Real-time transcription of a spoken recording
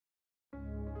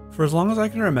For as long as I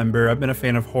can remember, I've been a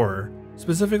fan of horror,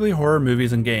 specifically horror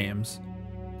movies and games.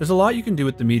 There's a lot you can do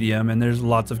with the medium, and there's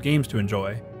lots of games to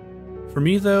enjoy. For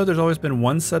me though, there's always been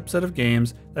one subset of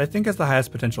games that I think has the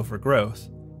highest potential for growth: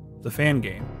 the fan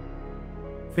game.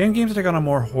 Fan games that take on a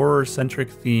more horror-centric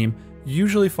theme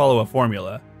usually follow a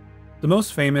formula. The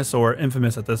most famous, or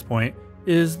infamous at this point,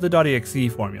 is the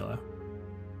 .exe formula.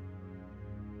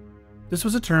 This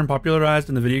was a term popularized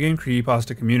in the video game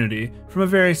creepypasta community from a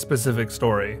very specific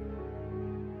story.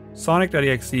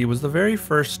 Sonic.exe was the very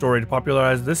first story to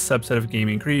popularize this subset of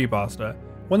gaming creepypasta,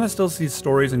 one that still sees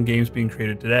stories and games being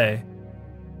created today.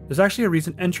 There's actually a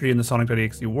recent entry in the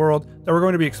Sonic.exe world that we're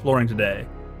going to be exploring today,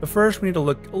 but first we need to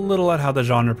look a little at how the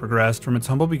genre progressed from its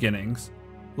humble beginnings.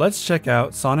 Let's check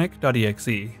out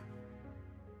Sonic.exe.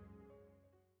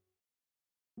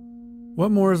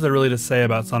 What more is there really to say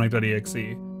about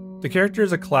Sonic.exe? The character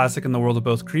is a classic in the world of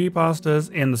both creepypastas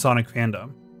and the Sonic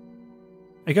fandom.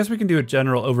 I guess we can do a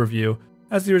general overview,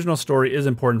 as the original story is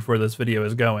important for where this video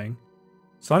is going.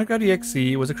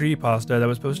 Sonic.exe was a creepypasta that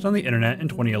was posted on the internet in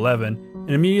 2011, and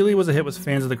immediately was a hit with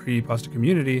fans of the creepypasta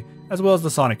community, as well as the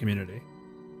Sonic community.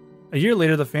 A year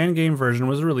later, the fan game version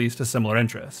was released to similar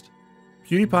interest.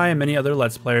 PewDiePie and many other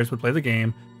Let's Players would play the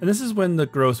game, and this is when the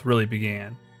growth really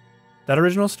began. That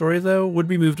original story, though, would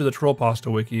be moved to the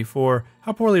Trollpasta wiki for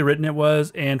how poorly written it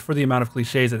was and for the amount of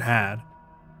cliches it had.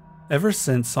 Ever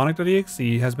since,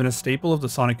 Sonic.exe has been a staple of the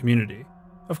Sonic community.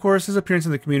 Of course, his appearance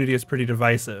in the community is pretty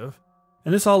divisive,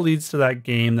 and this all leads to that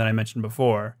game that I mentioned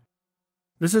before.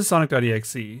 This is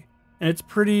Sonic.exe, and it's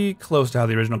pretty close to how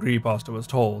the original creepypasta was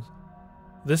told.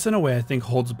 This in a way I think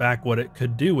holds back what it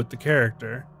could do with the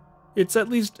character. It's at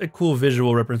least a cool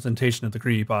visual representation of the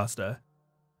creepypasta.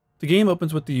 The game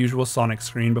opens with the usual Sonic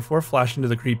screen before flashing to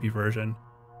the creepy version.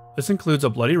 This includes a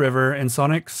bloody river and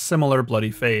Sonic's similar bloody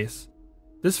face.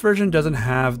 This version doesn't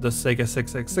have the Sega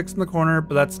 666 in the corner,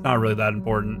 but that's not really that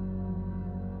important.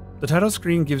 The title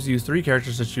screen gives you 3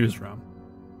 characters to choose from.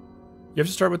 You have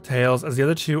to start with Tails, as the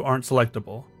other 2 aren't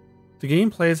selectable. The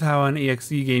game plays how an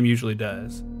EXE game usually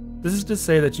does. This is to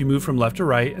say that you move from left to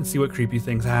right and see what creepy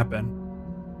things happen.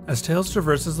 As Tails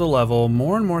traverses the level,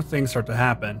 more and more things start to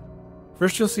happen.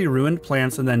 First you'll see ruined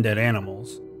plants and then dead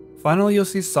animals. Finally you'll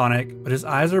see Sonic, but his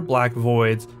eyes are black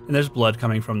voids and there's blood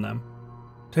coming from them.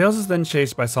 Tails is then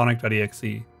chased by Sonic.exe,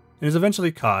 and is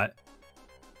eventually caught.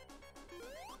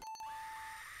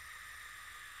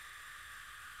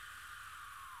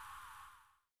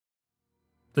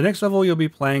 The next level you'll be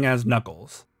playing as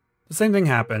Knuckles. The same thing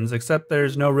happens, except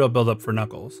there's no real build-up for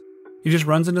Knuckles. He just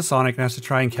runs into Sonic and has to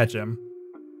try and catch him.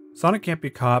 Sonic can't be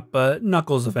caught, but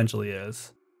Knuckles eventually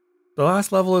is. The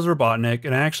last level is Robotnik,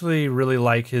 and I actually really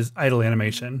like his idle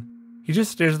animation. He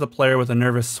just stares at the player with a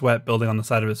nervous sweat building on the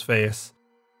side of his face.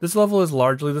 This level is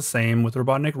largely the same, with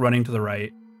Robotnik running to the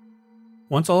right.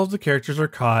 Once all of the characters are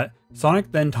caught,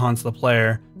 Sonic then taunts the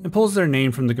player, and pulls their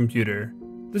name from the computer.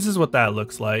 This is what that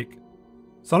looks like.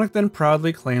 Sonic then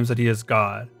proudly claims that he is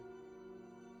God.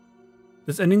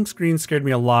 This ending screen scared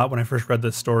me a lot when I first read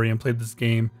this story and played this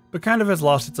game, but kind of has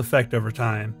lost its effect over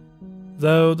time.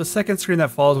 Though the second screen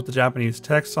that follows with the Japanese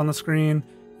text on the screen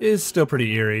is still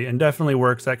pretty eerie, and definitely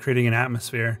works at creating an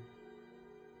atmosphere.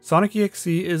 Sonic.exe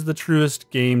is the truest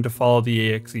game to follow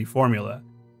the EXE formula.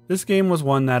 This game was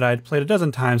one that I'd played a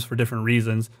dozen times for different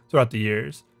reasons throughout the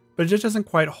years, but it just doesn't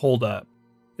quite hold up.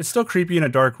 It's still creepy in a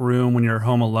dark room when you're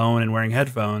home alone and wearing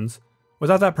headphones.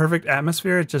 Without that perfect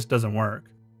atmosphere, it just doesn't work.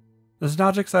 The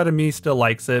nostalgic side of me still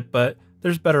likes it, but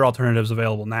there's better alternatives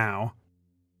available now.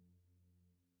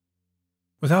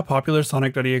 With how popular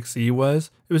Sonic.exe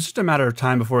was, it was just a matter of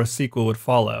time before a sequel would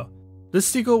follow. This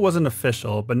sequel wasn't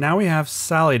official, but now we have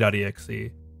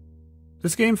Sally.exe.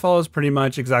 This game follows pretty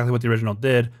much exactly what the original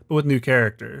did, but with new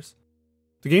characters.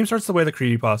 The game starts the way the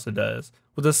creepypasta does,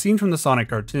 with a scene from the Sonic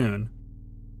cartoon.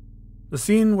 The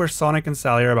scene where Sonic and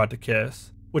Sally are about to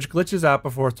kiss, which glitches out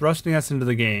before thrusting us into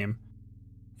the game.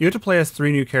 You have to play as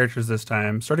 3 new characters this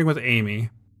time, starting with Amy.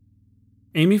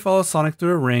 Amy follows Sonic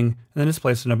through a ring and then is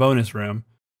placed in a bonus room.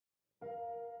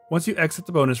 Once you exit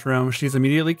the bonus room, she's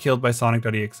immediately killed by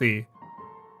Sonic.exe.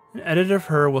 An edit of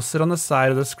her will sit on the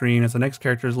side of the screen as the next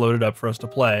character is loaded up for us to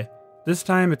play. This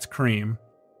time it's Cream.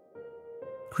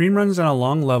 Cream runs down a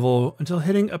long level until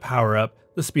hitting a power-up,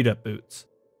 the speed-up boots.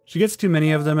 She gets too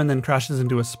many of them and then crashes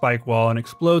into a spike wall and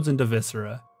explodes into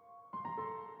viscera.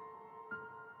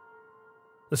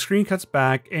 The screen cuts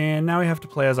back, and now we have to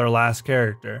play as our last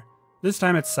character. This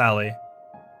time it's Sally.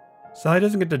 Sally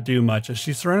doesn't get to do much as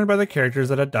she's surrounded by the characters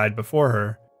that had died before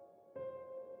her.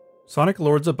 Sonic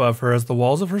lords above her as the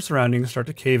walls of her surroundings start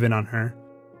to cave in on her.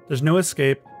 There's no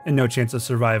escape and no chance of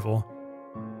survival.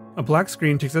 A black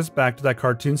screen takes us back to that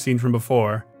cartoon scene from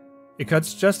before. It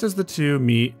cuts just as the two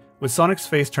meet, with Sonic's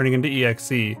face turning into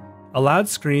EXE. A loud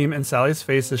scream and Sally's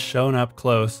face is shown up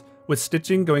close, with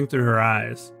stitching going through her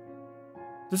eyes.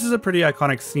 This is a pretty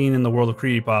iconic scene in the world of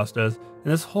creepypastas,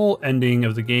 and this whole ending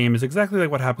of the game is exactly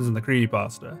like what happens in the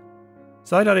creepypasta.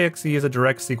 Sonic.exe is a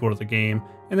direct sequel to the game,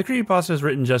 and the creepypasta is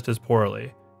written just as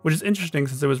poorly, which is interesting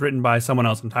since it was written by someone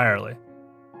else entirely.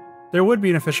 There would be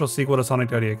an official sequel to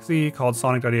Sonic.exe called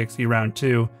Sonic.exe Round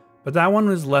 2, but that one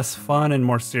was less fun and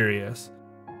more serious.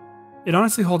 It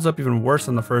honestly holds up even worse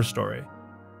than the first story.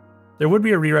 There would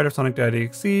be a rewrite of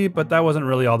Sonic.exe, but that wasn't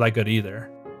really all that good either.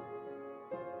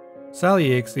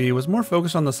 Sally.exe was more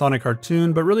focused on the Sonic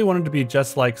cartoon, but really wanted to be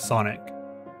just like Sonic.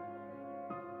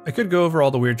 I could go over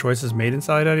all the weird choices made in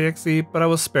Sally.exe, but I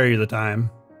will spare you the time.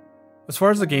 As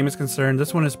far as the game is concerned,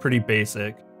 this one is pretty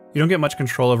basic. You don't get much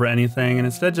control over anything, and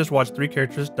instead just watch 3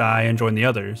 characters die and join the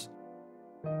others.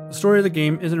 The story of the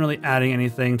game isn't really adding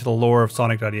anything to the lore of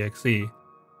Sonic.exe.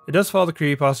 It does follow the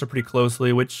creepypasta pretty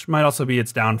closely, which might also be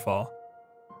its downfall.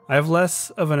 I have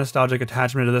less of a nostalgic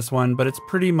attachment to this one, but it's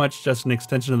pretty much just an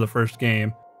extension of the first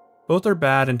game. Both are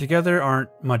bad and together aren't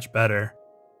much better.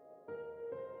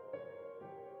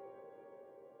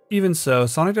 Even so,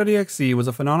 Sonic.exe was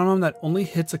a phenomenon that only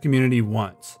hits a community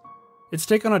once. Its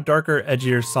take on a darker,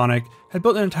 edgier Sonic had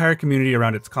built an entire community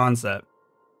around its concept.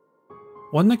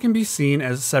 One that can be seen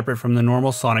as separate from the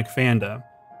normal Sonic fandom.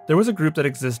 There was a group that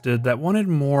existed that wanted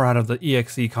more out of the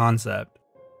EXE concept.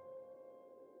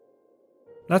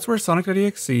 That's where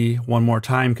Sonic.exe One More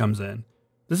Time comes in.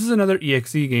 This is another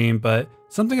EXE game, but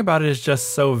something about it is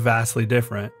just so vastly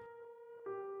different.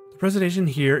 The presentation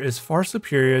here is far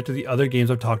superior to the other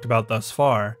games I've talked about thus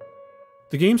far.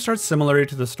 The game starts similarly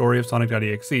to the story of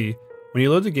Sonic.exe. When you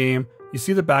load the game, you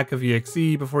see the back of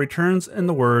EXE before he turns and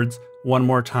the words "One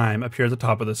More Time" appear at the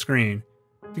top of the screen.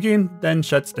 The game then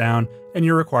shuts down and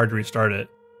you're required to restart it.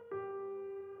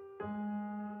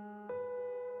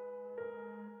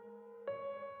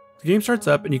 The game starts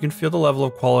up and you can feel the level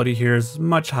of quality here is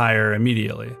much higher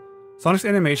immediately. Sonic's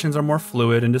animations are more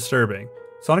fluid and disturbing.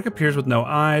 Sonic appears with no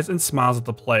eyes and smiles at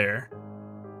the player.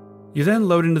 You then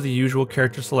load into the usual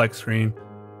character select screen.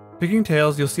 Picking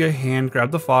Tails, you'll see a hand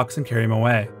grab the fox and carry him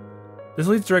away. This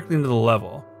leads directly into the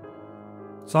level.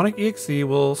 Sonic.exe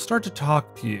will start to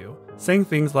talk to you, saying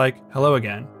things like "hello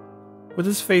again," with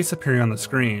his face appearing on the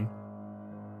screen.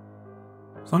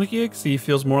 Sonic.exe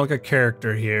feels more like a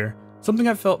character here, something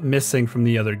I felt missing from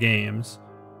the other games.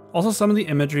 Also, some of the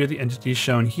imagery of the entities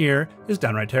shown here is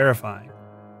downright terrifying.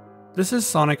 This is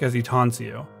Sonic as he taunts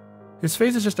you. His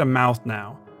face is just a mouth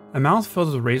now, a mouth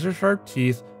filled with razor-sharp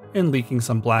teeth and leaking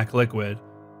some black liquid.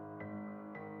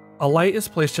 A light is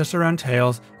placed just around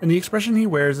Tails, and the expression he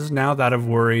wears is now that of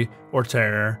worry or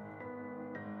terror.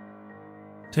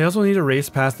 Tails will need to race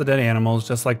past the dead animals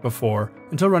just like before,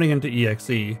 until running into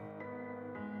EXE.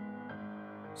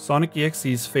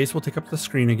 Sonic.exe's face will take up the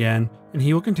screen again, and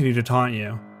he will continue to taunt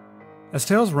you. As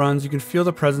Tails runs, you can feel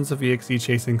the presence of EXE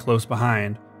chasing close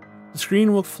behind. The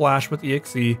screen will flash with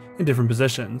EXE in different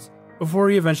positions, before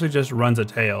he eventually just runs at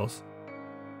Tails.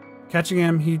 Catching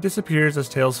him, he disappears as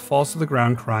Tails falls to the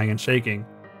ground crying and shaking.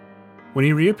 When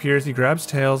he reappears, he grabs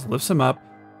Tails, lifts him up,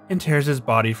 and tears his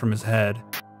body from his head.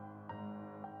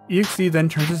 EXE then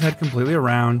turns his head completely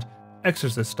around,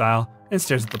 Exorcist style, and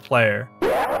stares at the player.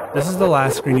 This is the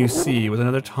last screen you see with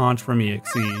another taunt from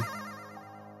EXE.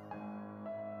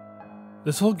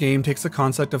 This whole game takes the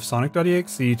concept of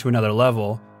Sonic.exe to another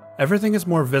level. Everything is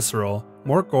more visceral,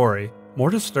 more gory, more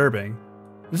disturbing.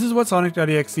 This is what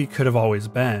Sonic.exe could have always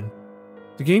been.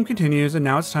 The game continues and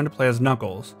now it's time to play as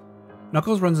Knuckles.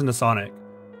 Knuckles runs into Sonic.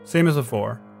 Same as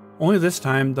before, only this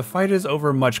time the fight is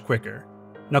over much quicker.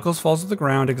 Knuckles falls to the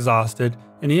ground exhausted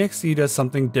and EXE does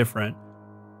something different.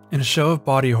 In a show of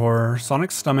body horror,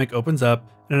 Sonic's stomach opens up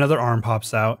and another arm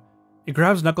pops out. It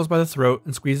grabs Knuckles by the throat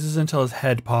and squeezes until his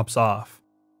head pops off.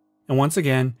 And once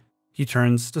again, he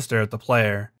turns to stare at the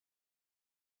player.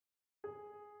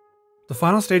 The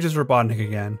final stage is Robotnik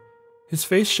again. His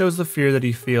face shows the fear that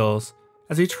he feels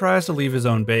as he tries to leave his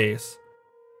own base.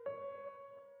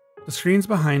 The screens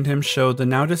behind him show the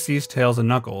now deceased Tails and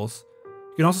Knuckles.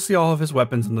 You can also see all of his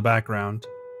weapons in the background.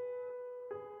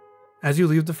 As you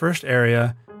leave the first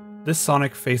area, this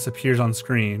Sonic face appears on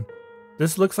screen.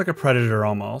 This looks like a predator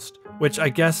almost, which I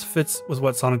guess fits with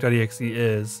what Sonic.exe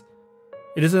is.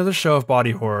 It is another show of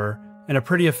body horror, and a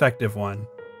pretty effective one.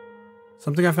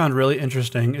 Something I found really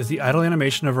interesting is the idle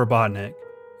animation of Robotnik.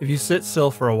 If you sit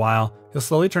still for a while, he'll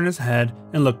slowly turn his head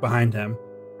and look behind him.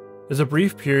 There's a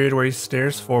brief period where he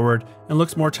stares forward and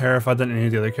looks more terrified than any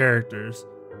of the other characters.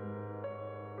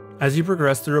 As you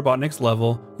progress through Robotnik's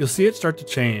level, you'll see it start to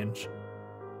change.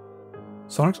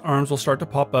 Sonic's arms will start to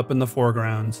pop up in the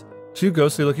foregrounds. Two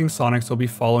ghostly looking Sonics will be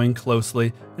following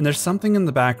closely, and there's something in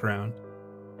the background.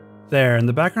 There, in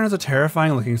the background is a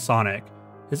terrifying looking Sonic.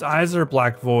 His eyes are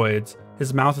black voids,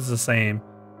 his mouth is the same.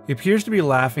 He appears to be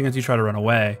laughing as you try to run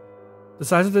away. The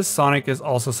size of this Sonic is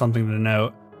also something to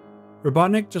note.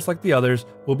 Robotnik, just like the others,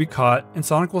 will be caught, and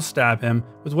Sonic will stab him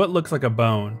with what looks like a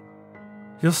bone.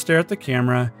 He'll stare at the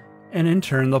camera, and in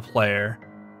turn the player.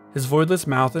 His voidless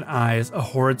mouth and eyes, a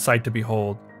horrid sight to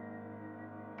behold.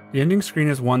 The ending screen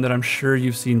is one that I'm sure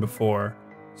you've seen before.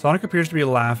 Sonic appears to be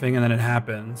laughing, and then it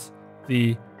happens.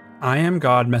 The "I am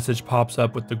God" message pops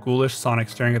up with the ghoulish Sonic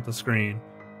staring at the screen.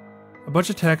 A bunch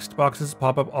of text boxes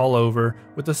pop up all over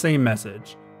with the same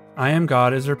message. "I am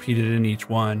God" is repeated in each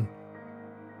one.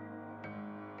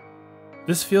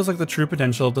 This feels like the true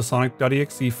potential of the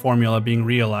Sonic.exe formula being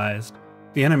realized.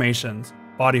 The animations,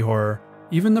 body horror,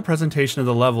 even the presentation of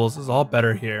the levels is all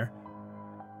better here.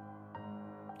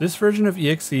 This version of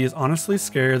EXE is honestly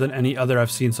scarier than any other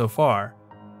I've seen so far.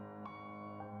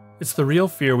 It's the real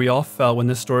fear we all felt when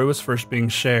this story was first being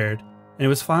shared, and it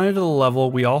was finally to the level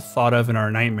we all thought of in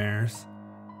our nightmares.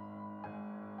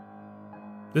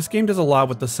 This game does a lot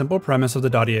with the simple premise of the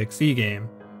 .exe game.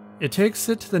 It takes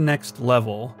it to the next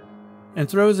level, and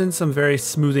throws in some very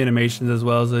smooth animations as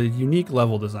well as a unique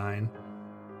level design.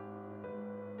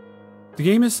 The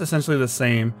game is essentially the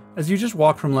same, as you just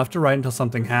walk from left to right until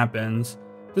something happens.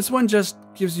 This one just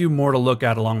gives you more to look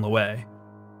at along the way.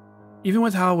 Even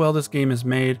with how well this game is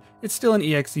made, it's still an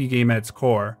EXE game at its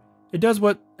core. It does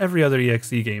what every other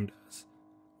EXE game does.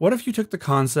 What if you took the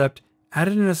concept,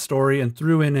 added in a story, and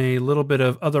threw in a little bit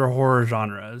of other horror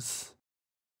genres?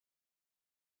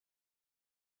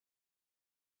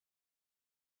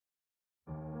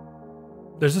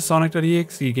 There's a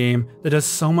Sonic.exe game that does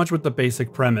so much with the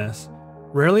basic premise.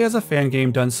 Rarely has a fan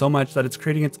game done so much that it's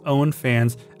creating its own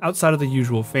fans outside of the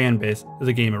usual fan base that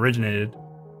the game originated.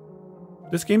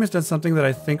 This game has done something that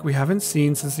I think we haven't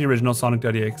seen since the original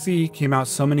Sonic.exe came out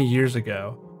so many years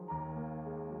ago.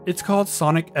 It's called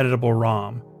Sonic Editable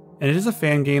ROM, and it is a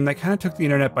fan game that kind of took the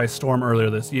internet by storm earlier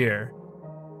this year.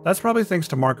 That's probably thanks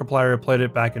to Markiplier who played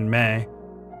it back in May.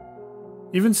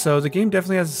 Even so, the game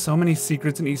definitely has so many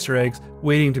secrets and Easter eggs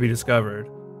waiting to be discovered.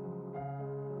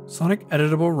 Sonic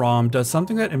Editable ROM does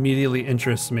something that immediately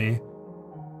interests me.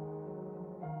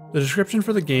 The description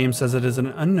for the game says it is an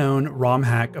unknown ROM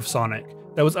hack of Sonic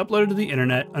that was uploaded to the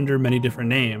internet under many different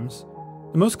names.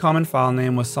 The most common file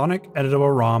name was Sonic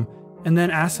Editable ROM, and then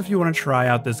asks if you want to try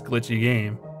out this glitchy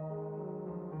game.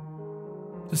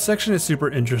 This section is super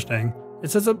interesting.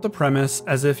 It sets up the premise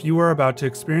as if you were about to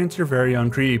experience your very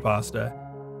own creepypasta.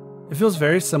 It feels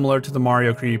very similar to the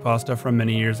Mario creepypasta from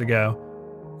many years ago.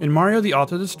 In Mario, the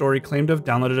author of the story claimed to have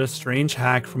downloaded a strange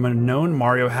hack from a known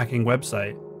Mario hacking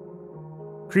website.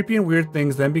 Creepy and weird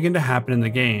things then begin to happen in the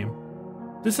game.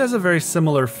 This has a very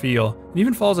similar feel, and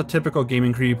even follows a typical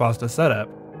gaming creepypasta setup.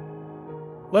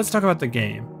 Let's talk about the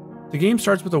game. The game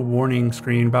starts with a warning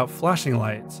screen about flashing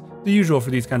lights, the usual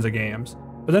for these kinds of games,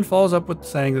 but then follows up with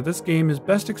saying that this game is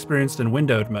best experienced in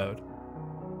windowed mode.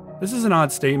 This is an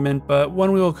odd statement, but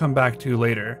one we will come back to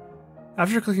later.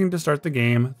 After clicking to start the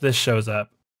game, this shows up.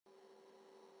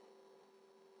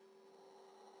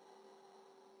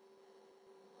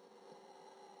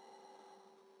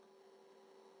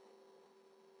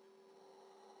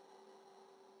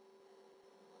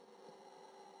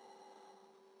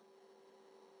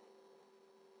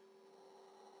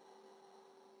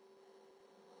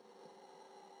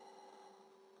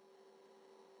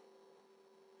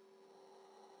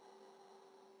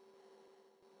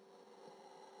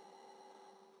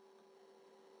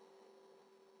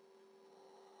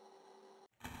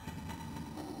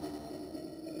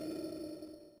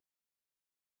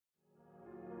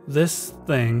 This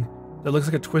thing that looks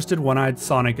like a twisted one-eyed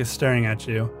Sonic is staring at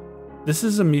you. This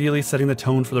is immediately setting the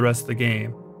tone for the rest of the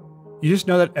game. You just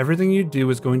know that everything you do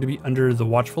is going to be under the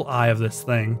watchful eye of this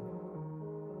thing.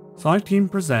 Sonic Team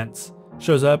Presents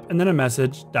shows up, and then a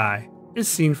message, "Die," is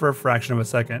seen for a fraction of a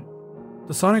second.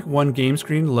 The Sonic 1 game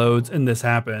screen loads, and this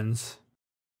happens.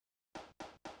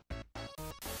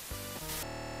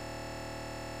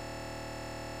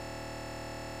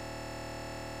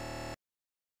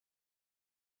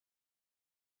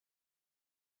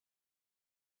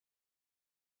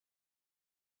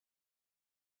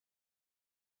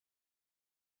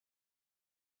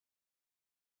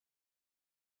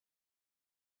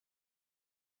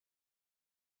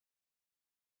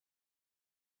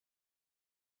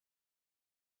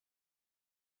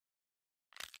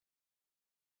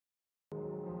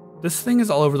 This thing is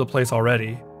all over the place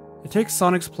already. It takes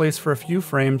Sonic's place for a few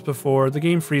frames before the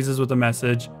game freezes with a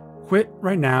message, "Quit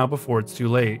right now before it's too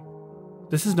late."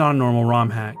 This is not a normal ROM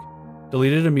hack.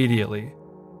 Delete it immediately.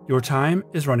 Your time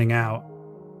is running out.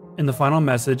 And the final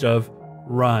message of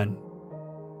 "Run."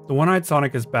 The one-eyed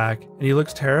Sonic is back, and he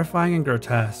looks terrifying and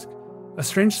grotesque. A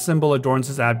strange symbol adorns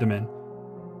his abdomen.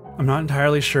 I'm not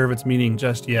entirely sure of its meaning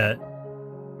just yet.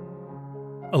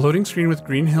 A loading screen with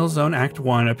Green Hill Zone Act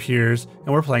 1 appears,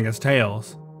 and we're playing as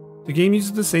Tails. The game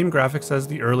uses the same graphics as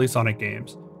the early Sonic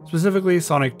games, specifically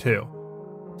Sonic 2.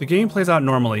 The game plays out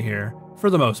normally here, for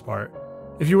the most part.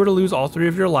 If you were to lose all 3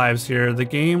 of your lives here, the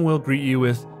game will greet you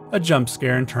with a jump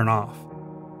scare and turn off.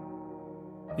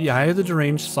 The eye of the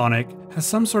deranged Sonic has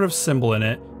some sort of symbol in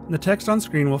it, and the text on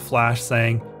screen will flash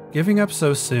saying, "Giving up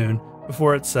so soon,"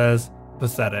 before it says,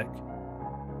 "Pathetic."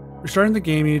 Restarting the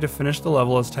game, you need to finish the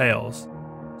level as Tails.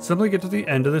 Simply get to the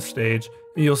end of the stage,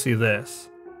 and you'll see this.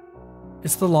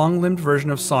 It's the long-limbed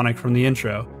version of Sonic from the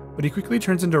intro, but he quickly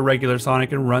turns into regular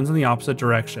Sonic and runs in the opposite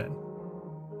direction.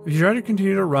 If you try to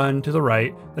continue to run to the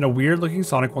right, then a weird-looking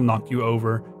Sonic will knock you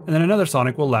over, and then another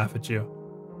Sonic will laugh at you.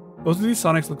 Both of these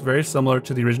Sonics look very similar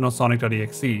to the original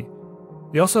Sonic.exe.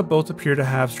 They also both appear to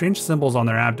have strange symbols on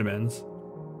their abdomens.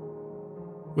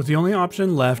 With the only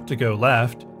option left to go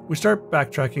left, we start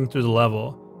backtracking through the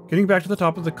level. Getting back to the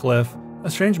top of the cliff, a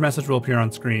strange message will appear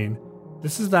on screen.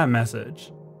 This is that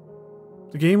message.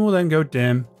 The game will then go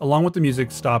dim, along with the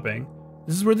music stopping.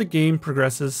 This is where the game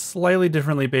progresses slightly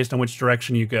differently based on which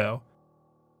direction you go.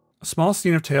 A small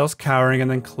scene of Tails cowering and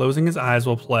then closing his eyes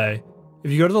will play.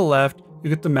 If you go to the left, you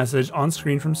get the message on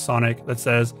screen from Sonic that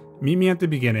says, "Meet me at the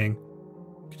beginning."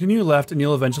 Continue left and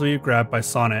you'll eventually be grabbed by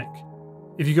Sonic.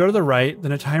 If you go to the right,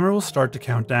 then a timer will start to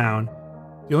count down.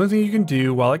 The only thing you can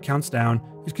do while it counts down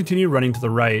is continue running to the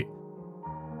right.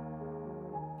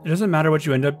 It doesn't matter what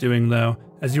you end up doing though,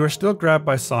 as you are still grabbed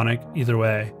by Sonic either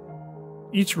way.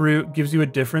 Each route gives you a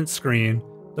different screen.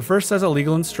 The first says a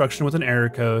legal instruction with an error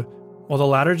code, while the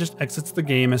latter just exits the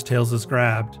game as Tails is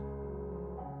grabbed.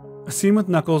 A scene with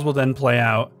Knuckles will then play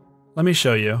out. Let me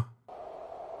show you.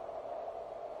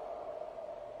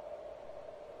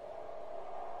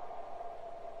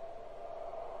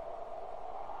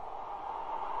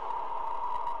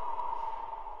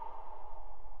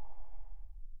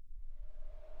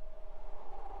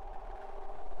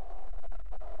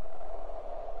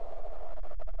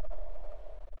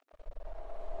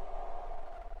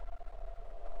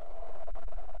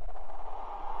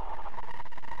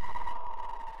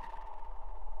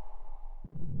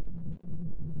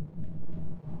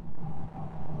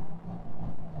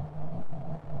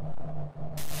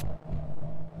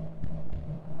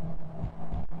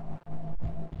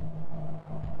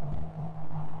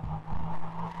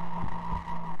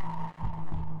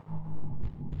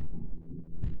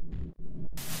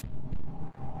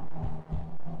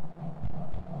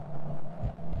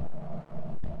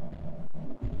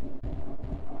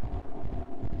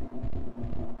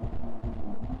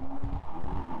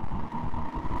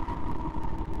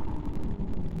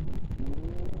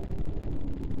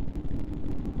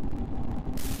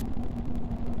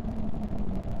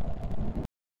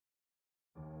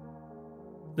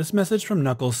 This message from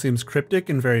Knuckles seems cryptic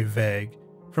and very vague.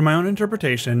 From my own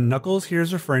interpretation, Knuckles here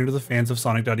is referring to the fans of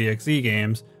Sonic.exe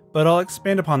games, but I'll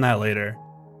expand upon that later.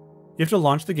 You have to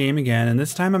launch the game again, and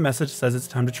this time a message says it's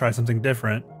time to try something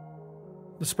different.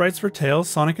 The sprites for Tails,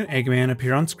 Sonic, and Eggman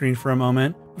appear on screen for a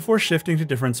moment, before shifting to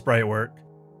different sprite work.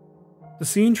 The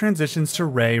scene transitions to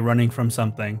Ray running from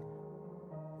something.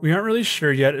 We aren't really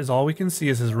sure yet, as all we can see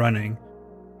is his running.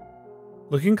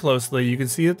 Looking closely, you can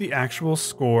see that the actual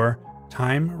score,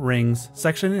 time, rings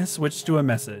section has switched to a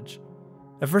message.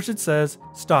 At first it says,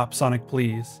 "Stop, Sonic,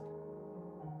 please."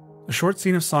 A short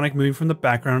scene of Sonic moving from the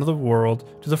background of the world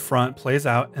to the front plays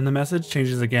out and the message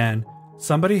changes again.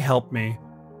 "Somebody help me."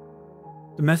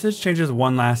 The message changes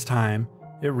one last time.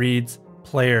 It reads,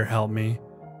 "Player help me."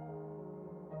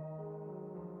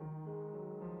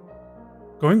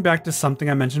 Going back to something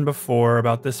I mentioned before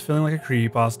about this feeling like a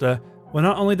creepypasta, well,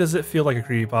 not only does it feel like a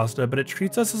creepypasta, but it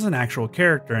treats us as an actual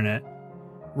character in it.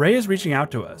 Ray is reaching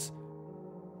out to us,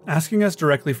 asking us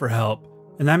directly for help,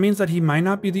 and that means that he might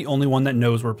not be the only one that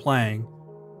knows we're playing.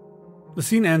 The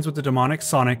scene ends with the demonic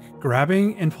Sonic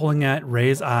grabbing and pulling at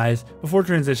Ray's eyes before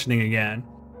transitioning again.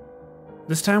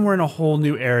 This time we're in a whole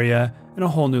new area and a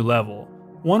whole new level,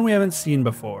 one we haven't seen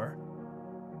before.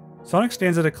 Sonic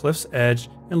stands at a cliff's edge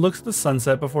and looks at the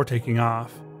sunset before taking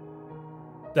off.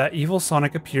 That evil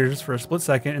Sonic appears for a split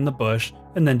second in the bush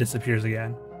and then disappears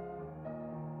again.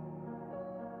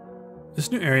 This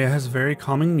new area has very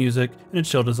calming music and a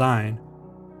chill design.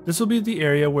 This will be the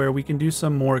area where we can do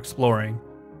some more exploring.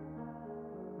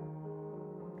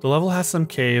 The level has some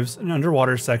caves, an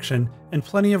underwater section, and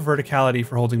plenty of verticality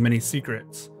for holding many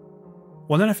secrets.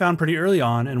 One that I found pretty early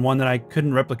on, and one that I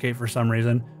couldn't replicate for some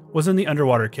reason, was in the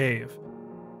underwater cave.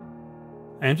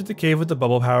 I entered the cave with the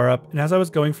bubble power-up, and as I was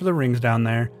going for the rings down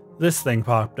there, this thing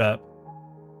popped up.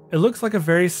 It looks like a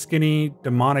very skinny,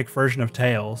 demonic version of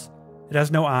Tails. It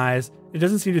has no eyes, it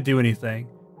doesn't seem to do anything.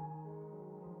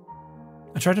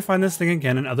 I tried to find this thing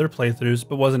again in other playthroughs,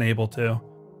 but wasn't able to.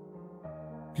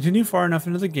 Continue far enough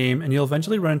into the game and you'll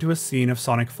eventually run into a scene of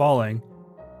Sonic falling.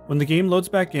 When the game loads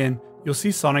back in, you'll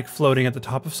see Sonic floating at the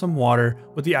top of some water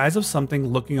with the eyes of something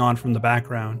looking on from the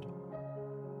background.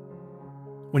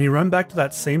 When you run back to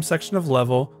that same section of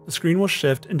level, the screen will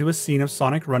shift into a scene of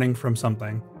Sonic running from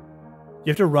something.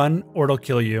 You have to run or it'll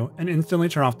kill you, and instantly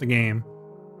turn off the game.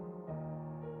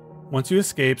 Once you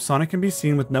escape, Sonic can be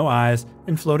seen with no eyes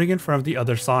and floating in front of the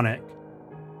other Sonic.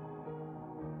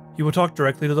 He will talk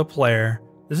directly to the player.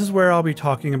 This is where I'll be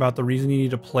talking about the reason you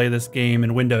need to play this game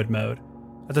in windowed mode.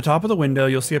 At the top of the window,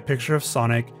 you'll see a picture of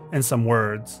Sonic and some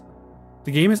words.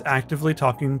 The game is actively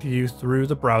talking to you through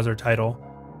the browser title.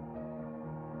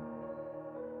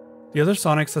 The other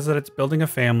Sonic says that it's building a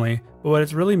family, but what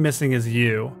it's really missing is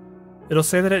you. It'll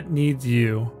say that it needs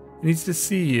you. It needs to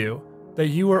see you, that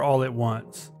you are all it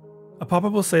wants. A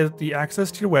pop-up will say that the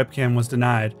access to your webcam was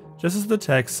denied, just as the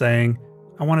text saying,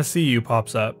 "I want to see you"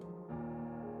 pops up.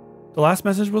 The last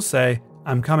message will say,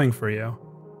 "I'm coming for you."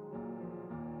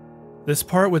 This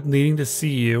part with needing to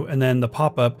see you and then the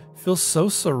pop-up feels so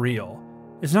surreal.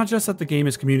 It's not just that the game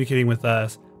is communicating with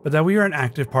us, but that we are an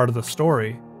active part of the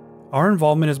story. Our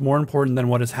involvement is more important than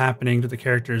what is happening to the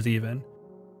characters even.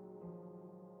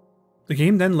 The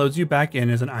game then loads you back in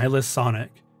as an eyeless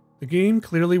Sonic. The game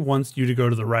clearly wants you to go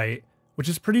to the right, which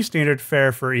is pretty standard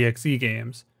fare for EXE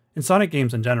games, and Sonic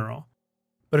games in general.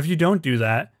 But if you don't do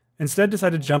that, instead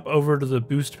decide to jump over to the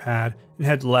boost pad and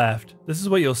head left, this is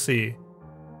what you'll see.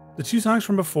 The two Sonics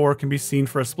from before can be seen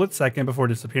for a split second before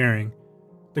disappearing.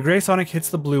 The gray Sonic hits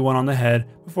the blue one on the head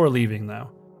before leaving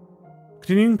though.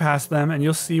 Continuing past them and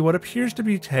you'll see what appears to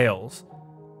be Tails.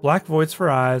 Black voids for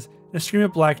eyes and a stream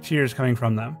of black tears coming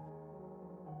from them.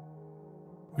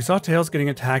 We saw Tails getting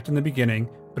attacked in the beginning,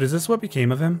 but is this what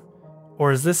became of him?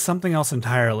 Or is this something else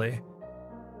entirely?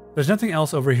 There's nothing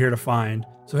else over here to find,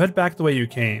 so head back the way you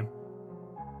came.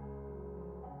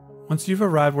 Once you've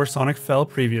arrived where Sonic fell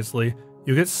previously,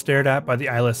 you'll get stared at by the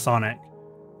eyeless Sonic.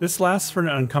 This lasts for an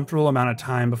uncomfortable amount of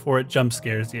time before it jump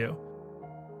scares you.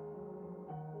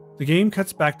 The game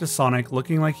cuts back to Sonic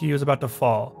looking like he was about to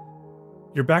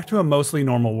fall. You're back to a mostly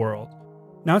normal world.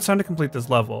 Now it's time to complete this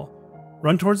level.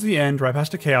 Run towards the end right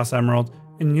past a Chaos Emerald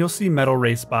and you'll see Metal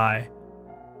race by.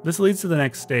 This leads to the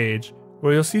next stage,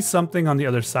 where you'll see something on the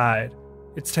other side.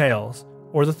 It's Tails,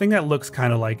 or the thing that looks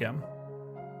kinda like him.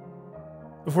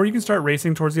 Before you can start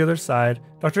racing towards the other side,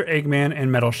 Dr. Eggman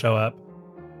and Metal show up.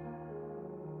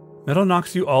 Metal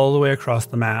knocks you all the way across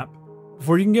the map.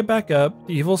 Before you can get back up,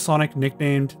 the evil Sonic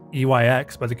nicknamed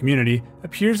EYX by the community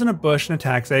appears in a bush and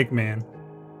attacks Eggman.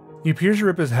 He appears to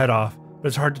rip his head off, but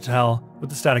it's hard to tell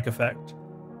with the static effect.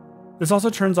 This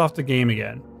also turns off the game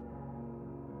again.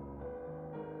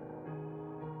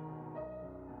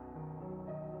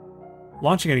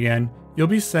 Launching it again, you'll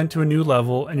be sent to a new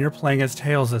level and you're playing as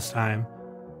Tails this time.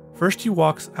 First he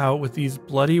walks out with these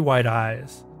bloody white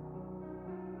eyes,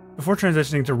 before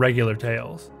transitioning to regular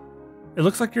Tails. It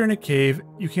looks like you're in a cave,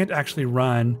 you can't actually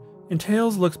run, and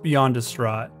Tails looks beyond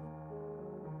distraught.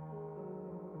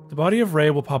 The body of Ray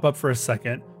will pop up for a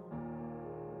second.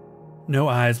 No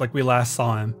eyes like we last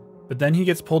saw him, but then he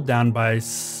gets pulled down by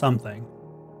something.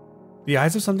 The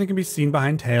eyes of something can be seen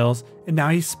behind Tails, and now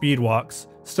he speed walks,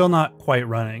 still not quite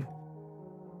running.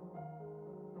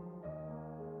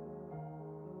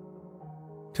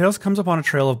 Tails comes upon a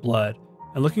trail of blood,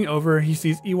 and looking over, he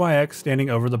sees EYX standing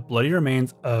over the bloody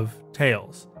remains of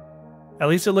Tails. At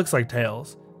least it looks like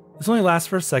Tails. This only lasts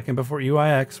for a second before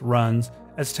EYX runs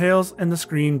as Tails and the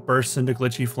screen bursts into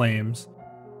glitchy flames.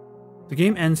 The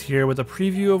game ends here with a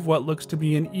preview of what looks to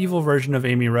be an evil version of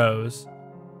Amy Rose.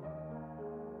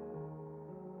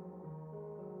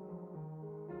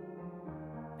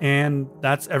 And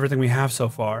that's everything we have so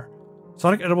far.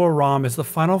 Sonic Edible ROM is the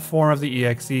final form of the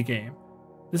EXE game.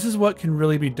 This is what can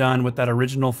really be done with that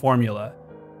original formula,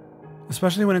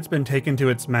 especially when it's been taken to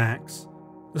its max.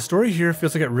 The story here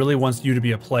feels like it really wants you to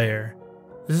be a player.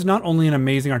 This is not only an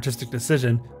amazing artistic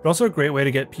decision, but also a great way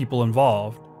to get people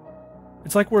involved.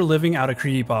 It's like we're living out a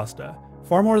creepypasta,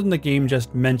 far more than the game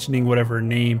just mentioning whatever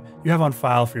name you have on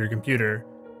file for your computer.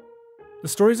 The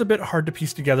story's a bit hard to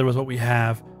piece together with what we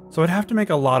have, so I'd have to make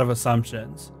a lot of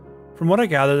assumptions. From what I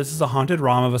gather, this is a haunted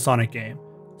ROM of a Sonic game.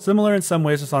 similar in some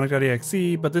ways to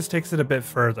Sonic.exe, but this takes it a bit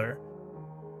further.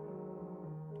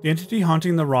 The entity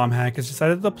haunting the ROM hack has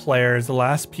decided that the player is the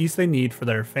last piece they need for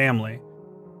their family.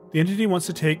 The entity wants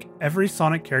to take every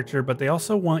Sonic character, but they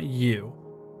also want you.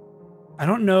 I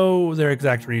don't know their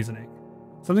exact reasoning.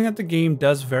 Something that the game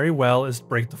does very well is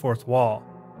break the fourth wall.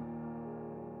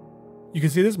 You can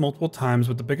see this multiple times,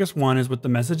 but the biggest one is with the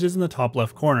messages in the top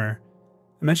left corner.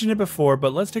 I mentioned it before,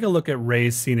 but let's take a look at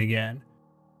Ray's scene again.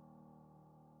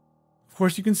 Of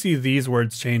course, you can see these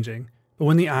words changing, but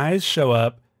when the eyes show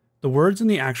up, the words in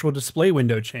the actual display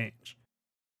window change.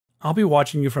 I'll be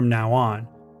watching you from now on.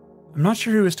 I'm not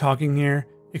sure who is talking here.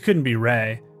 It couldn't be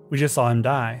Ray. We just saw him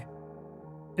die.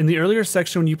 In the earlier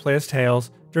section when you play as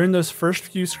Tails, during those first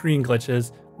few screen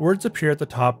glitches, words appear at the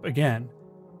top again.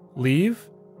 Leave,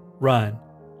 run,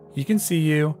 he can see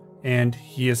you, and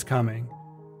he is coming.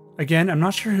 Again, I'm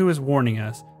not sure who is warning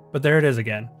us, but there it is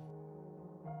again.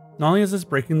 Not only is this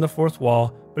breaking the fourth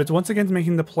wall, but it's once again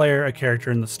making the player a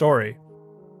character in the story.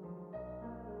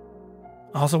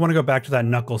 I also want to go back to that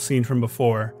Knuckles scene from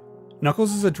before.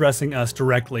 Knuckles is addressing us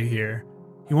directly here.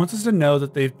 He wants us to know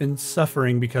that they've been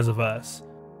suffering because of us.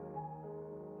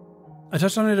 I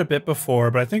touched on it a bit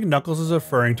before, but I think Knuckles is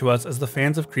referring to us as the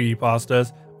fans of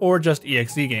creepypastas or just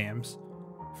EXE games.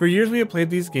 For years we have played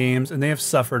these games and they have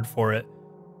suffered for it.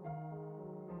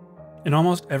 In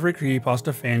almost every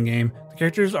creepypasta fan game, the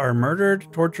characters are murdered,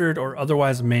 tortured, or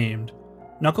otherwise maimed.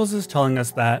 Knuckles is telling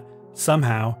us that,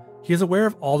 somehow, he is aware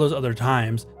of all those other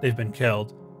times they've been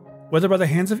killed, whether by the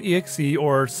hands of EXE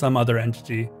or some other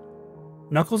entity.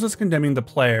 Knuckles is condemning the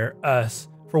player, us,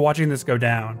 for watching this go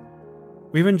down.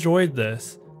 We've enjoyed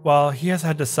this, while he has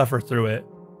had to suffer through it.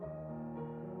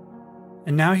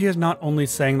 And now he is not only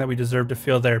saying that we deserve to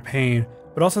feel their pain,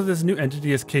 but also this new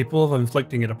entity is capable of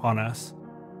inflicting it upon us.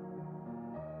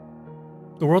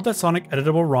 The world that Sonic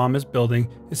Editable ROM is building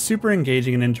is super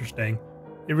engaging and interesting.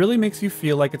 It really makes you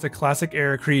feel like it's a classic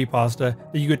era creepypasta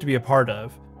that you get to be a part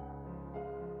of.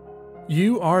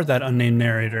 You are that unnamed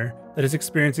narrator that is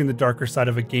experiencing the darker side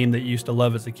of a game that you used to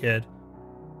love as a kid.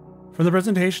 From the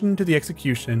presentation to the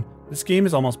execution, this game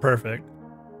is almost perfect.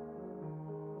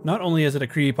 Not only is it a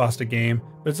creepypasta game,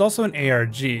 but it's also an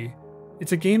ARG.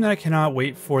 It's a game that I cannot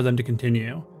wait for them to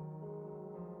continue.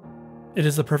 It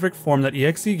is the perfect form that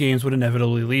EXE games would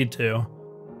inevitably lead to.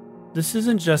 This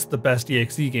isn't just the best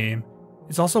EXE game,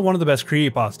 it's also one of the best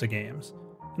creepypasta games.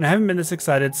 And I haven't been this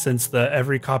excited since the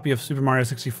every copy of Super Mario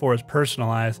 64 is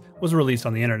personalized was released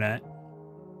on the internet.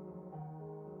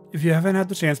 If you haven't had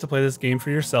the chance to play this game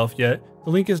for yourself yet,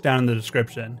 the link is down in the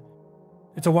description.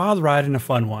 It's a wild ride and a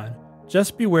fun one.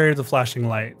 Just be wary of the flashing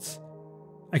lights.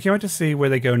 I can't wait to see where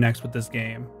they go next with this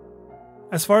game.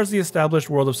 As far as the established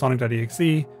world of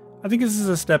Sonic.exe, I think this is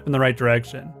a step in the right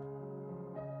direction.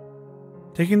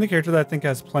 Taking the character that I think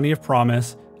has plenty of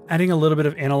promise, adding a little bit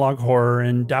of analog horror,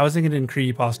 and dousing it in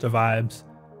creepypasta vibes.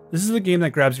 This is a game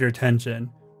that grabs your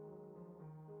attention.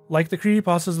 Like the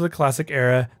creepypastas of the classic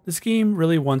era, this game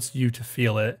really wants you to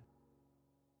feel it.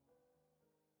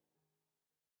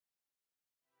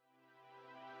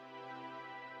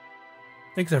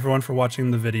 Thanks everyone for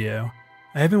watching the video.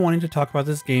 I have been wanting to talk about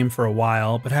this game for a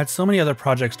while, but had so many other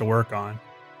projects to work on.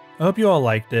 I hope you all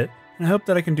liked it, and I hope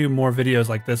that I can do more videos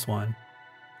like this one.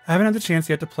 I haven't had the chance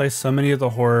yet to play so many of the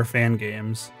horror fan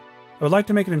games. I would like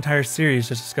to make an entire series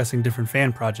just discussing different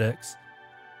fan projects.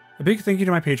 A big thank you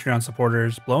to my Patreon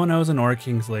supporters, Blow-A-Nose and Nora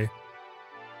Kingsley.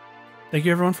 Thank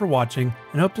you everyone for watching,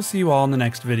 and hope to see you all in the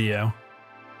next video.